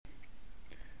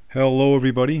Hello,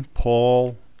 everybody.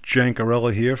 Paul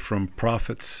Jancarella here from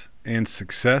Profits and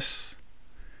Success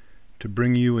to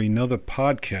bring you another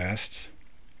podcast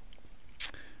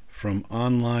from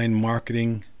Online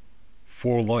Marketing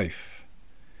for Life,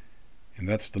 and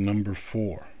that's the number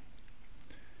 4.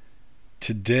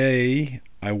 Today,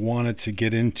 I wanted to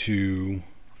get into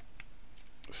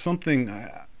something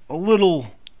a little,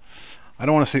 I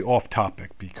don't want to say off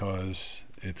topic because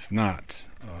it's not.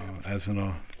 As an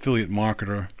affiliate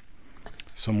marketer,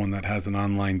 someone that has an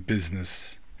online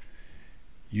business,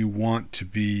 you want to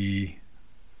be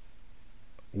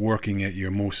working at your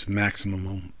most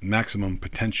maximum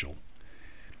potential.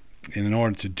 And in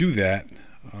order to do that,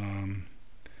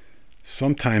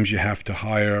 sometimes you have to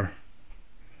hire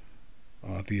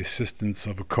the assistance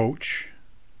of a coach.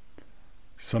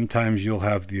 Sometimes you'll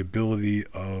have the ability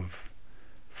of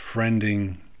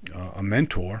friending a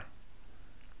mentor,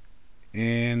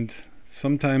 and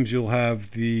sometimes you'll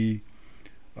have the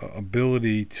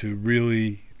ability to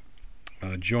really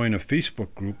join a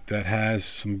Facebook group that has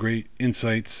some great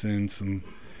insights and some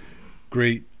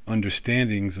great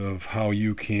understandings of how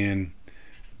you can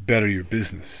better your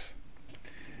business.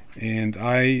 And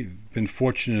I've been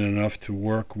fortunate enough to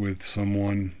work with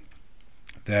someone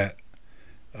that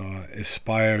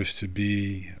aspires to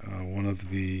be one of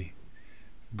the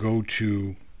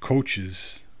go-to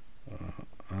coaches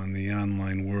on the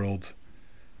online world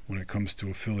when it comes to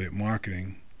affiliate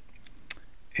marketing.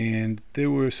 And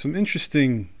there were some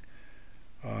interesting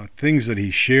things that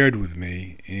he shared with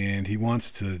me, and he wants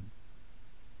to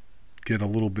get a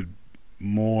little bit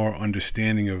more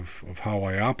understanding of how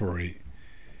I operate.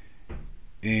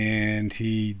 And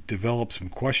he developed some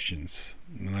questions,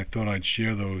 and I thought I'd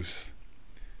share those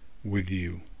with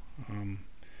you.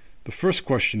 The first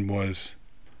question was,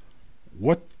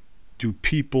 what do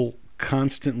people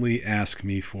constantly ask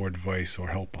me for advice or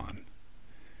help on?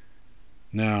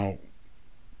 Now,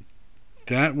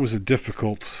 that was a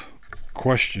difficult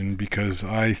question because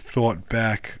I thought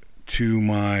back to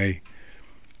my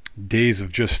days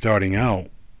of just starting out,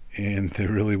 and there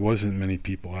really wasn't many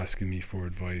people asking me for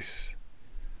advice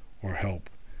or help.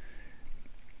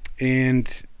 And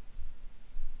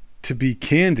to be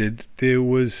candid, there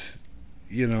was,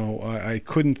 I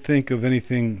couldn't think of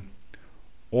anything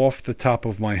off the top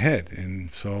of my head,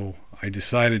 and so I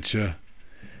decided to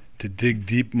dig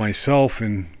deep myself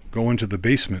and go into the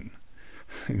basement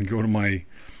and go to my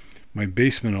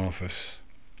basement office,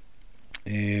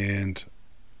 and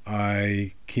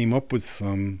I came up with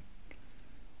some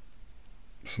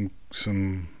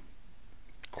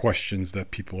questions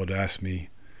that people had asked me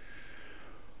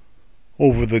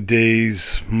over the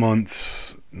days,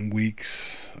 months, and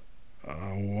weeks.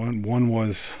 One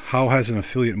was, how has an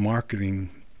affiliate marketing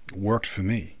worked for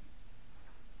me?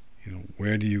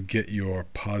 Where do you get your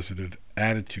positive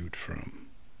attitude from?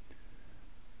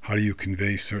 How do you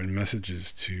convey certain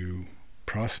messages to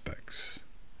prospects?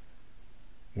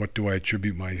 What do I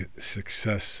attribute my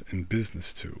success in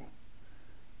business to?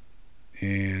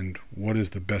 And what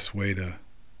is the best way to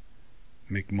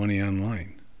make money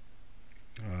online?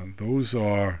 Those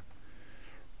are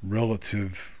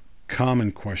relative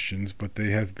common questions, but they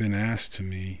have been asked to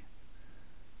me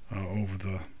over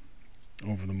the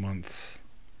months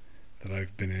that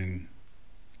I've been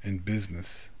in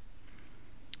business.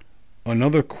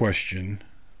 Another question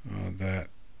that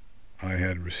I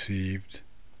had received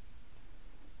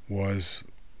was,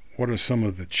 what are some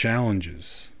of the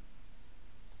challenges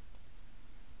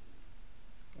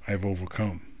I've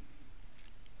overcome?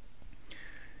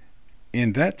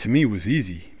 And that to me was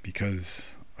easy because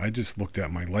I just looked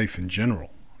at my life in general.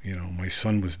 My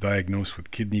son was diagnosed with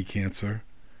kidney cancer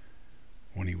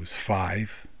when he was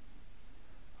 5.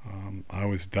 I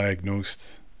was diagnosed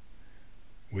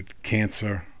with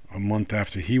cancer a month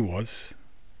after he was.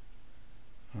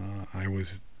 I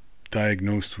was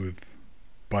diagnosed with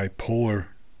bipolar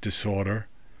disorder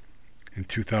in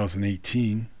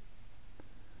 2018.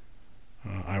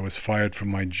 I was fired from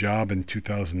my job in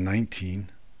 2019.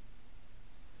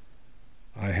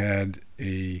 I had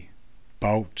a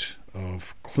bout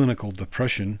of clinical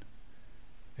depression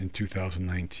in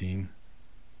 2019.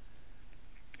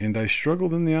 And I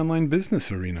struggled in the online business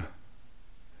arena.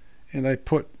 And I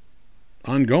put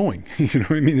ongoing.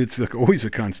 It's like always a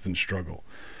constant struggle.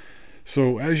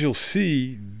 So as you'll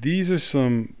see, these are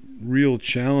some real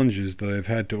challenges that I've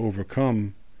had to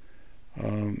overcome.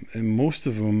 And most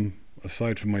of them,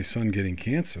 aside from my son getting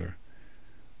cancer,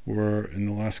 were in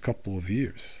the last couple of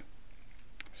years.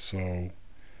 So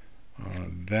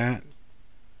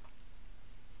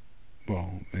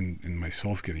and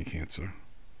myself getting cancer,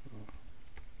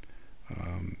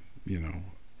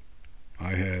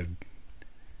 I had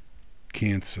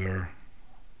cancer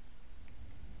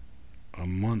a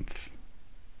month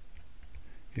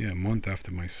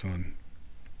after my son.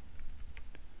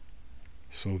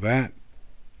 So that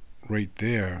right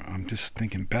there, I'm just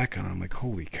thinking back on it, I'm like,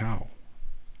 holy cow.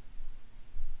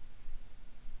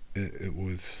 It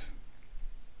was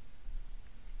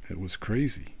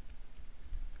crazy.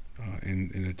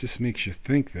 And it just makes you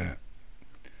think that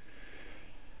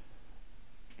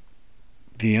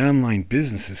the online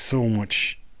business is so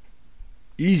much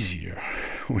easier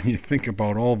when you think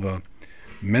about all the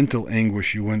mental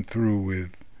anguish you went through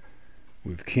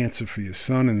with cancer for your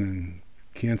son, and then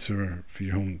cancer for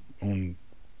your own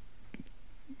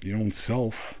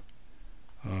self.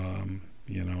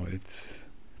 It's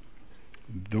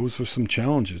those are some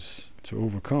challenges to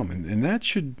overcome, and that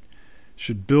should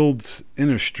build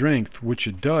inner strength, which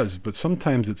it does, but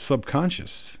sometimes it's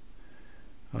subconscious.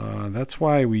 That's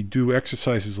why we do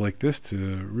exercises like this,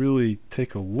 to really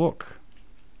take a look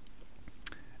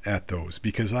at those,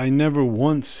 because I never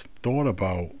once thought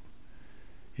about,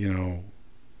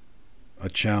 a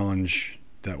challenge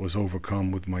that was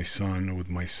overcome with my son or with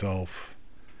myself,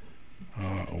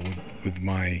 or with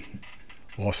my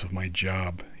loss of my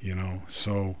job,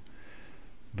 So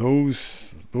those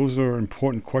are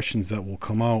important questions that will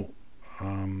come out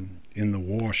in the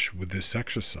wash with this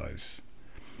exercise.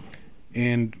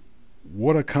 And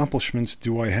what accomplishments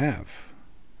do I have?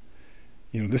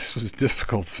 This was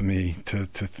difficult for me to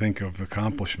think of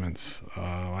accomplishments.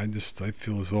 I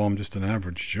feel as though I'm just an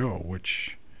average Joe,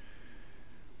 which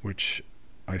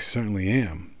I certainly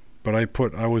am. But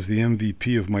I was the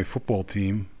MVP of my football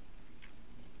team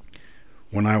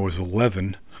when I was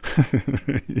 11.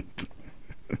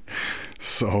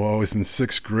 So I was in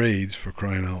 6th grade, for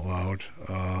crying out loud.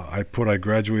 I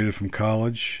graduated from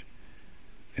college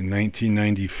in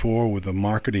 1994 with a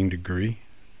marketing degree.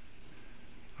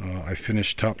 I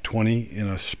finished top 20 in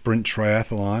a sprint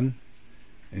triathlon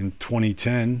in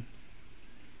 2010.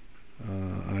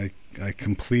 I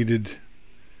completed,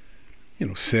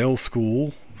 sales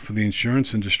school for the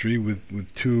insurance industry with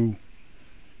 2,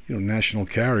 national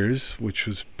carriers, which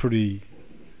was pretty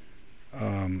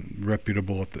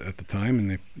reputable at the time,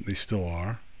 and they still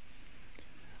are.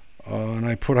 And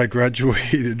I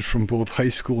graduated from both high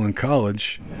school and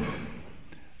college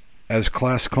as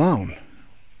class clown.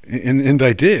 And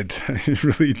I did. I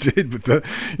really did. But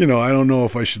I don't know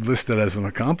if I should list that as an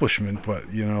accomplishment, but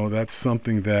that's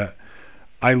something that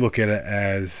I look at it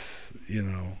as,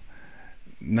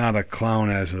 not a clown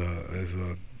as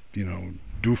a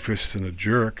doofus and a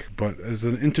jerk, but as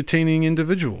an entertaining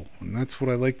individual. And that's what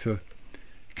I like to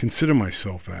consider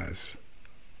myself as.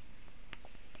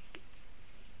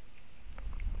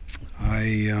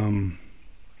 I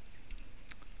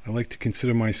like to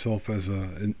consider myself as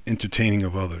an entertaining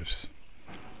of others.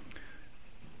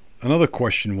 Another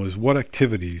question was, what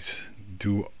activities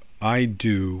do I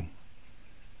do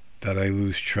that I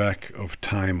lose track of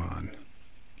time on?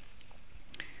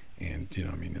 And,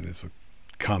 and it's a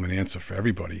common answer for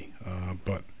everybody.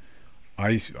 But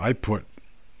I put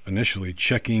initially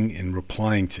checking and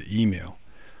replying to email.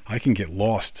 I can get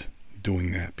lost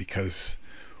doing that, because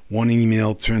one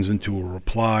email turns into a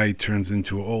reply, turns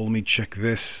into, let me check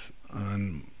this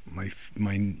on my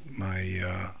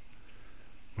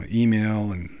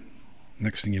email, and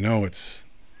next thing you know, it's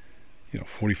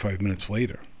 45 minutes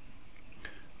later.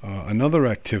 Another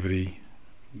activity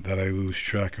that I lose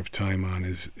track of time on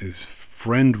is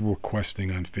friend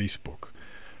requesting on Facebook.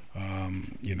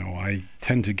 I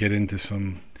tend to get into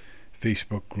some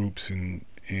Facebook groups and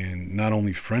not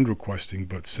only friend requesting,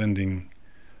 but sending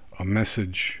a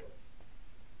message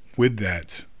with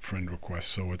that friend request,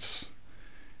 so it's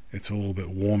a little bit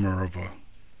warmer of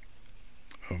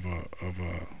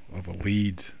a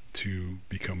lead to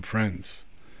become friends.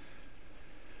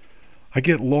 I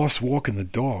get lost walking the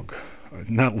dog,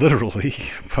 not literally,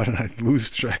 but I lose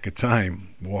track of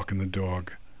time walking the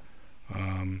dog.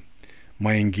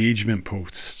 My engagement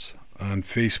posts on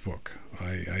Facebook,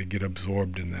 I get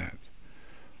absorbed in that,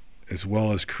 as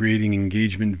well as creating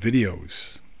engagement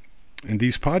videos. And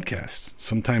these podcasts,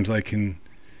 sometimes I can,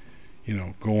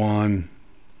 go on,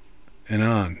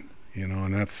 and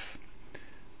that's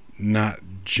not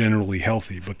generally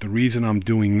healthy. But the reason I'm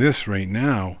doing this right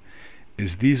now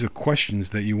is these are questions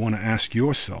that you want to ask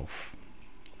yourself.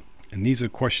 And these are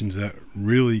questions that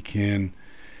really can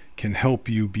help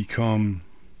you become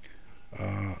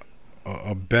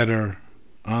a better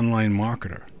online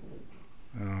marketer.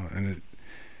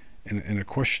 And a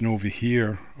question over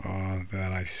here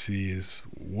that I see is,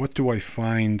 what do I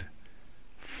find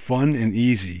fun and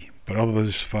easy, but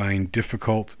others find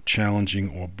difficult, challenging,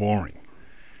 or boring?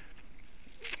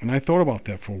 And I thought about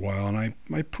that for a while, and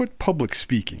I put public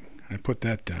speaking. I put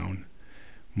that down.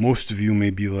 Most of you may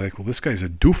be like, well, this guy's a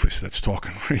doofus that's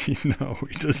talking right now.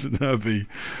 He doesn't have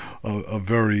a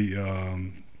very,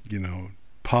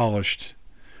 polished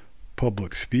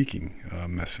public speaking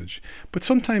message. But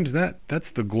sometimes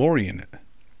that's the glory in it.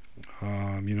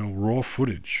 Raw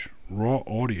footage, raw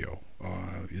audio.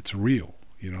 It's real.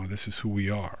 This is who we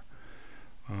are.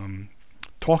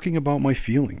 Talking about my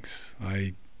feelings.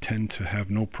 I tend to have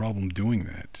no problem doing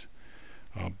that.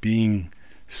 Being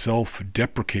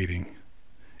self-deprecating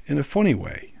in a funny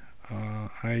way.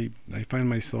 I find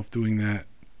myself doing that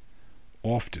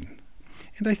often.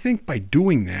 And I think by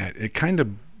doing that, it kind of,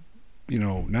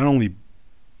 not only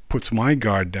puts my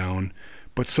guard down,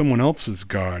 but someone else's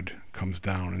guard comes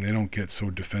down, and they don't get so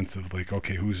defensive, like,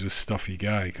 okay, who's this stuffy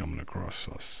guy coming across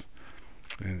us?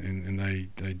 And I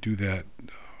do that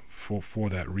for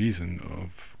that reason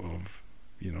of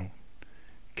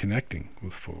connecting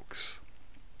with folks.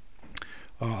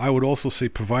 I would also say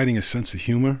providing a sense of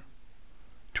humor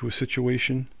to a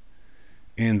situation.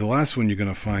 And the last one you're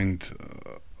going to find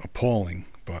appalling,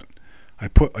 but I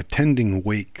put attending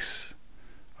wakes,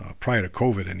 prior to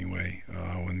COVID anyway,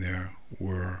 when there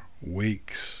were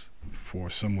wakes for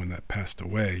someone that passed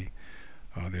away.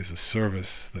 There's a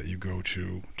service that you go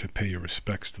to pay your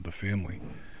respects to the family.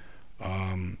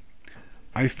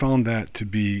 I found that to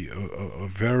be a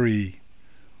very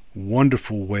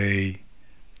wonderful way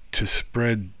to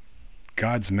spread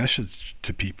God's message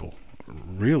to people,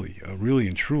 really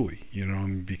and truly,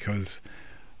 because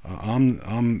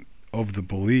I'm of the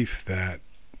belief that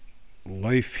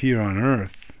life here on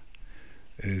earth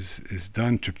is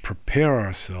done to prepare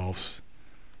ourselves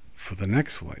for the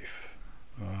next life,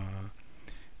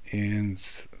 and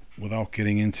without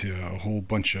getting into a whole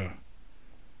bunch of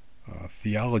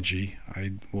theology,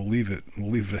 we'll leave it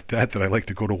at that. That I like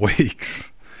to go to wakes.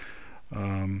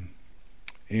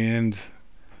 And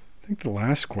I think the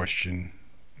last question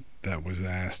that was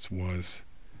asked was,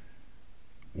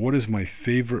 what is my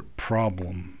favorite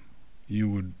problem you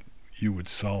would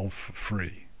solve for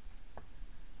free?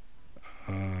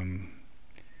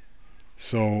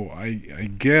 So I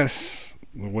guess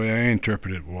the way I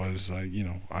interpret it was,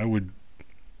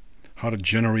 how to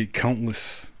generate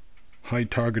countless high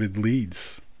targeted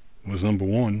leads was number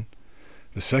one.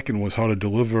 The second was how to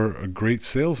deliver a great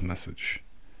sales message.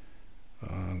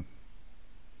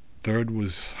 Third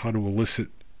was how to elicit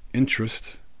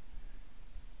interest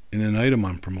in an item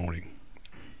I'm promoting.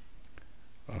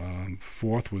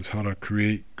 Fourth was how to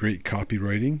create great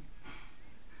copywriting.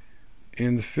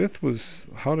 And the fifth was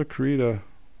how to create a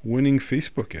winning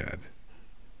Facebook ad.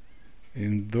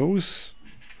 And those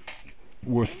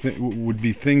would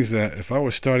be things that if I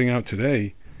was starting out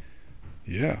today,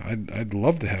 yeah, I'd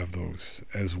love to have those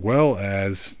as well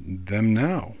as them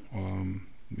now.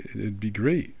 It'd be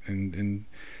great. And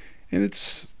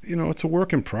it's it's a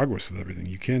work in progress with everything.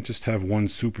 You can't just have one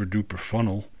super duper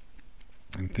funnel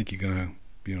and think you're gonna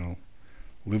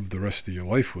live the rest of your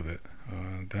life with it.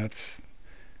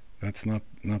 That's not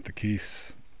the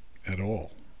case at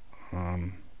all.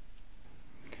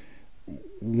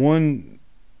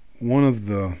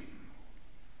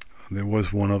 There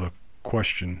was one other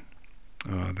question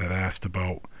that asked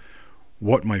about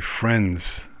what my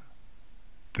friends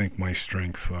think my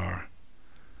strengths are.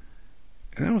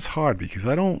 And that was hard because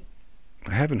I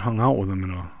haven't hung out with them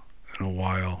in a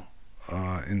while,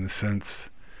 in the sense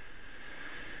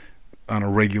on a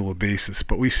regular basis,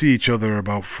 but we see each other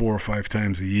about 4 or 5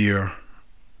 times a year.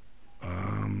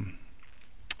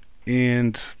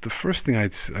 And the first thing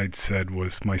I'd said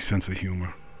was my sense of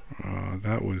humor.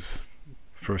 That was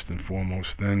first and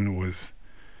foremost. Then was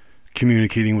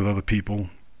communicating with other people,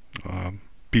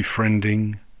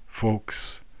 befriending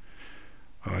folks,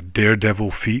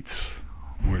 daredevil feats,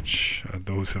 which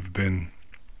those have been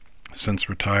since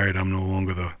retired. I'm no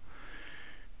longer the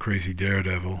crazy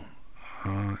daredevil.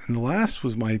 And the last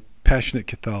was my passionate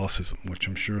Catholicism, which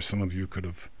I'm sure some of you could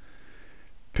have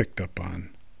picked up on.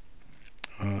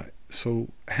 So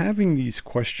having these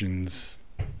questions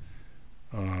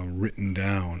written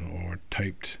down or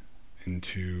typed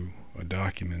into a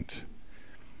document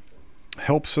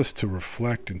helps us to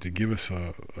reflect and to give us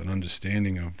an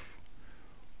understanding of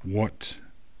what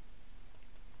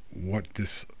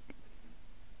this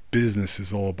business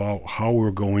is all about, how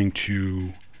we're going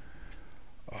to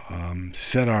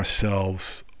set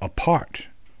ourselves apart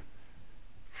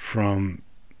from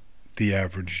the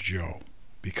average Joe,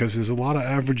 because there's a lot of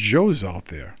average Joes out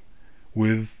there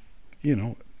with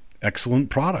excellent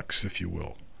products, if you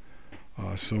will.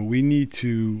 So we need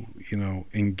to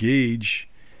engage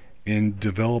and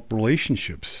develop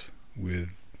relationships with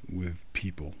with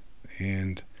people.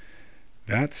 And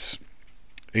that's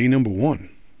a number one.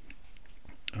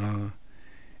 And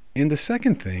the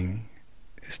second thing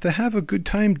is to have a good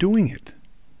time doing it.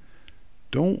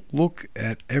 Don't look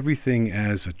at everything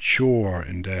as a chore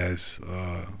and as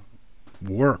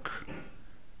work.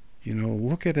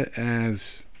 Look at it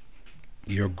as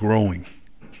you're growing.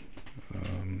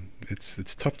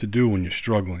 It's tough to do when you're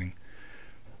struggling,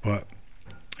 but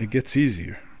it gets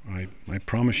easier. I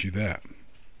promise you that.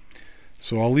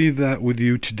 So I'll leave that with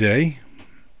you today.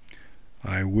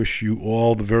 I wish you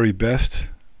all the very best.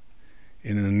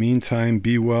 And in the meantime,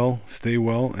 be well, stay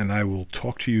well, and I will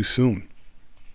talk to you soon.